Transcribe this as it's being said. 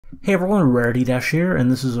Hey everyone, Rarity Dash here,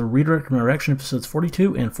 and this is a redirect and reaction episodes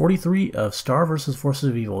 42 and 43 of Star vs. Forces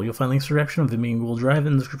of Evil. You'll find links to reaction on Vimeo and Google Drive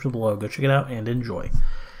in the description below. Go check it out and enjoy.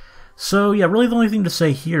 So yeah, really the only thing to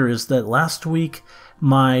say here is that last week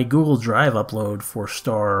my Google Drive upload for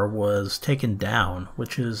Star was taken down,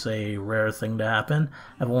 which is a rare thing to happen.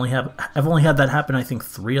 I've only had that happen I think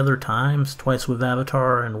 3 other times, twice with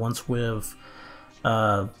Avatar and once with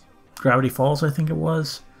Gravity Falls I think it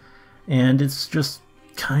was. And it's just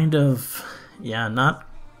kind of, yeah, not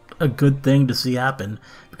a good thing to see happen,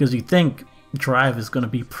 because you think Drive is going to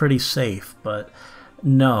be pretty safe, but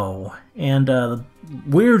no. And the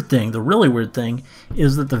really weird thing,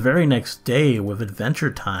 is that the very next day with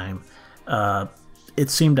Adventure Time, it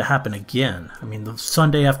seemed to happen again. I mean, the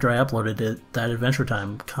Sunday after I uploaded it, that Adventure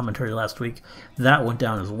Time commentary last week, that went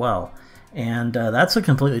down as well. And that's a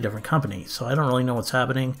completely different company, so I don't really know what's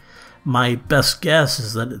happening. My best guess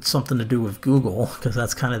is that it's something to do with Google, because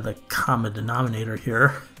that's kind of the common denominator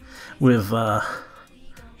here, with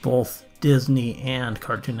both Disney and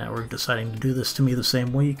Cartoon Network deciding to do this to me the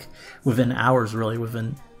same week, within hours really,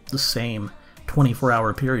 within the same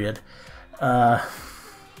 24-hour period. But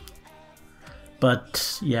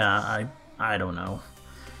yeah, I don't know.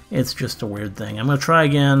 It's just a weird thing. I'm going to try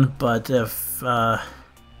again, but if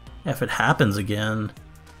it happens again,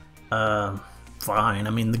 fine. I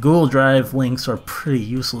mean, the Google Drive links are pretty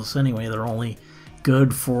useless anyway. They're only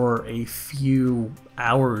good for a few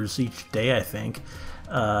hours each day, I think.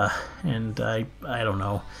 And I don't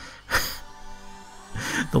know.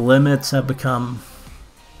 The limits have become,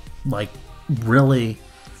 like, really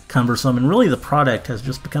cumbersome, and really the product has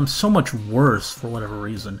just become so much worse for whatever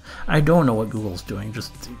reason. I don't know what Google's doing,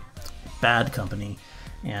 just bad company.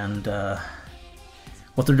 And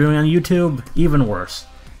what they're doing on YouTube, even worse.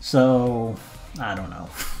 So I don't know.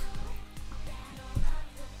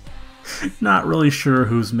 Not really sure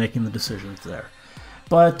who's making the decisions there.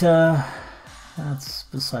 But that's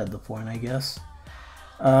beside the point, I guess.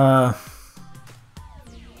 Yeah,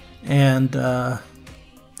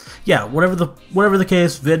 whatever the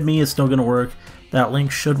case, VidMe is still going to work. That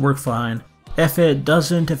link should work fine. If it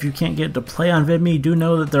doesn't, if you can't get to play on VidMe, do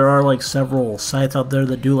know that there are like several sites out there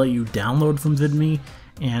that do let you download from VidMe,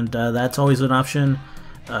 and that's always an option.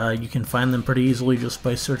 You can find them pretty easily just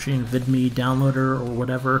by searching VidMe downloader or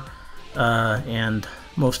whatever, and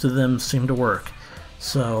most of them seem to work.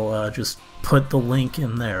 So just put the link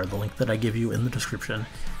in there, the link that I give you in the description,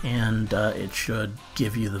 and it should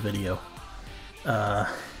give you the video.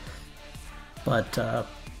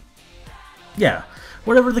 Yeah,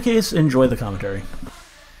 whatever the case, enjoy the commentary.